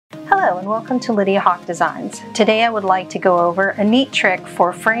Hello and welcome to Lydia Hawk Designs. Today I would like to go over a neat trick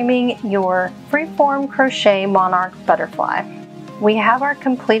for framing your Freeform Crochet Monarch butterfly. We have our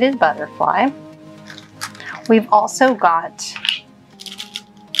completed butterfly. We've also got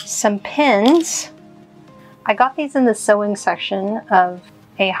some pins. I got these in the sewing section of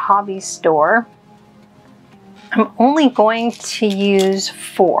a hobby store. I'm only going to use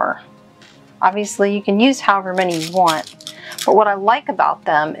 4. Obviously you can use however many you want, but what I like about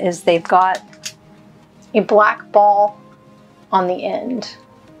them is they've got a black ball on the end.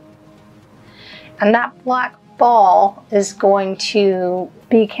 And that black ball is going to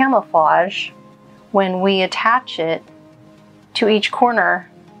be camouflage when we attach it to each corner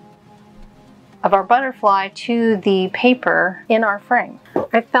of our butterfly to the paper in our frame.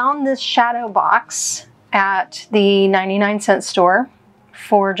 I found this shadow box at the 99-cent store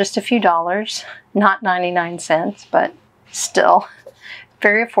for just a few dollars. Not 99 cents, but still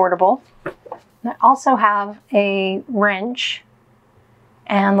very affordable. I also have a wrench,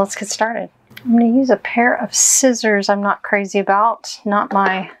 and let's get started. I'm going to use a pair of scissors I'm not crazy about, not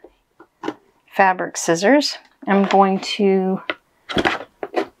my fabric scissors. I'm going to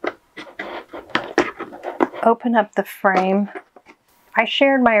open up the frame. I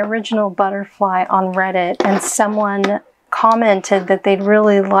shared my original butterfly on Reddit, and someone commented that they'd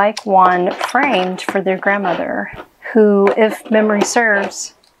really like one framed for their grandmother, who, if memory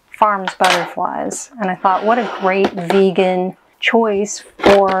serves, farms butterflies. And I thought, what a great vegan choice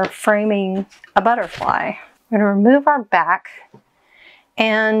for framing a butterfly. I'm going to remove our back,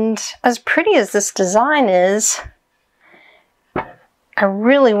 and as pretty as this design is, I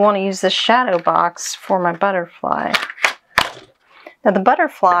really want to use this shadow box for my butterfly. Now the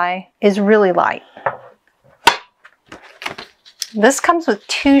butterfly is really light. This comes with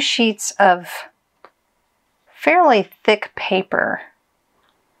 2 sheets of fairly thick paper.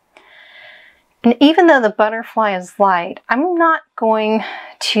 And even though the butterfly is light, I'm not going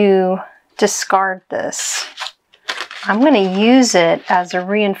to discard this. I'm going to use it as a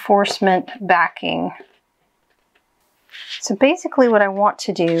reinforcement backing. So basically what I want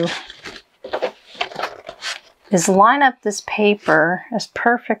to do is line up this paper as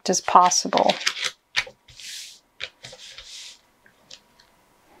perfect as possible.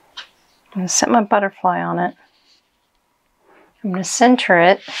 I'm going to set my butterfly on it. I'm going to center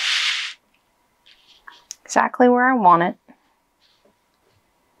it exactly where I want it.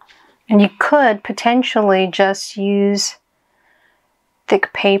 And you could potentially just use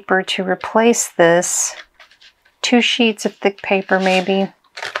thick paper to replace this. 2 sheets of thick paper maybe,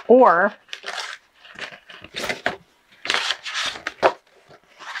 or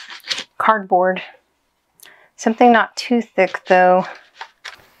cardboard. Something not too thick though,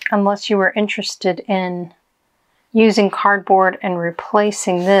 unless you were interested in using cardboard and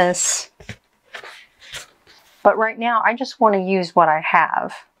replacing this. But right now I just want to use what I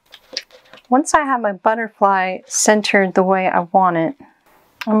have. Once I have my butterfly centered the way I want it,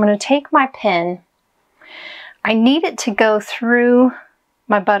 I'm going to take my pin. I need it to go through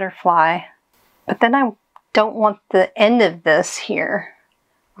my butterfly, but then I don't want the end of this here.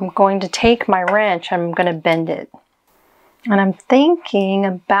 I'm going to take my wrench, I'm going to bend it. And I'm thinking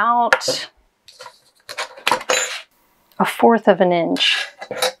about 1/4 of an inch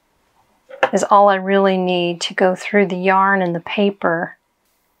is all I really need to go through the yarn and the paper.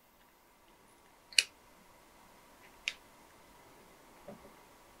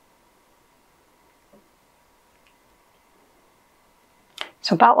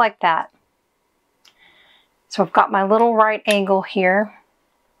 So about like that. So I've got my little right angle here.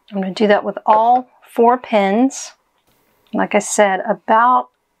 I'm going to do that with all 4 pins. Like I said, about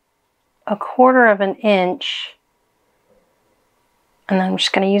 1/4 of an inch. And then I'm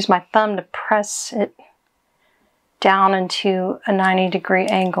just going to use my thumb to press it down into a 90-degree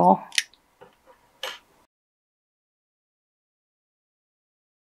angle.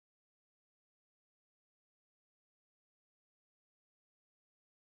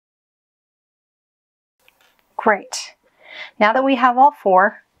 Great. Now that we have all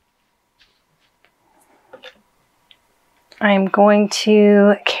 4, I'm going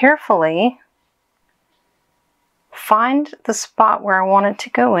to carefully find the spot where I want it to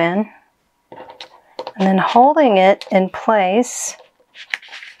go in, and then holding it in place,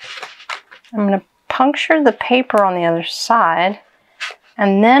 I'm going to puncture the paper on the other side,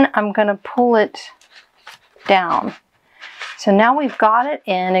 and then I'm going to pull it down. So now we've got it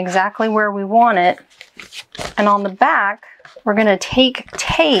in exactly where we want it, and on the back we're going to take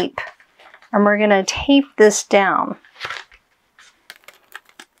tape and we're going to tape this down.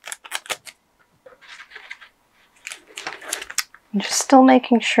 I'm just still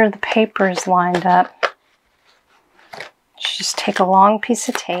making sure the paper is lined up. Just take a long piece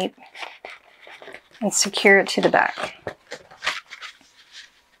of tape and secure it to the back.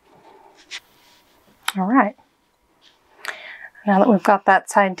 All right. Now that we've got that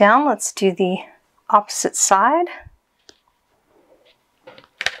side down, let's do the opposite side.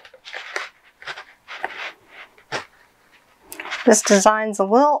 This design's a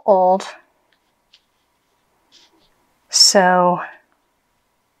little old, so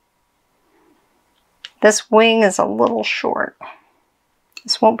this wing is a little short.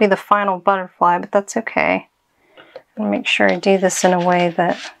 This won't be the final butterfly, but that's okay. I'll make sure I do this in a way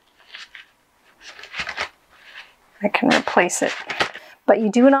that I can replace it. But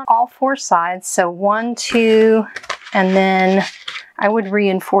you do it on all four sides, so 1, 2, and then I would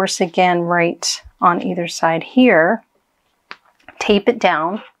reinforce again right on either side here. Tape it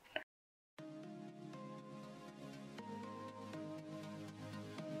down.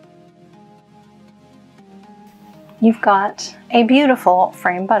 You've got a beautiful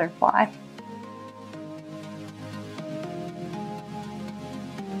frame butterfly.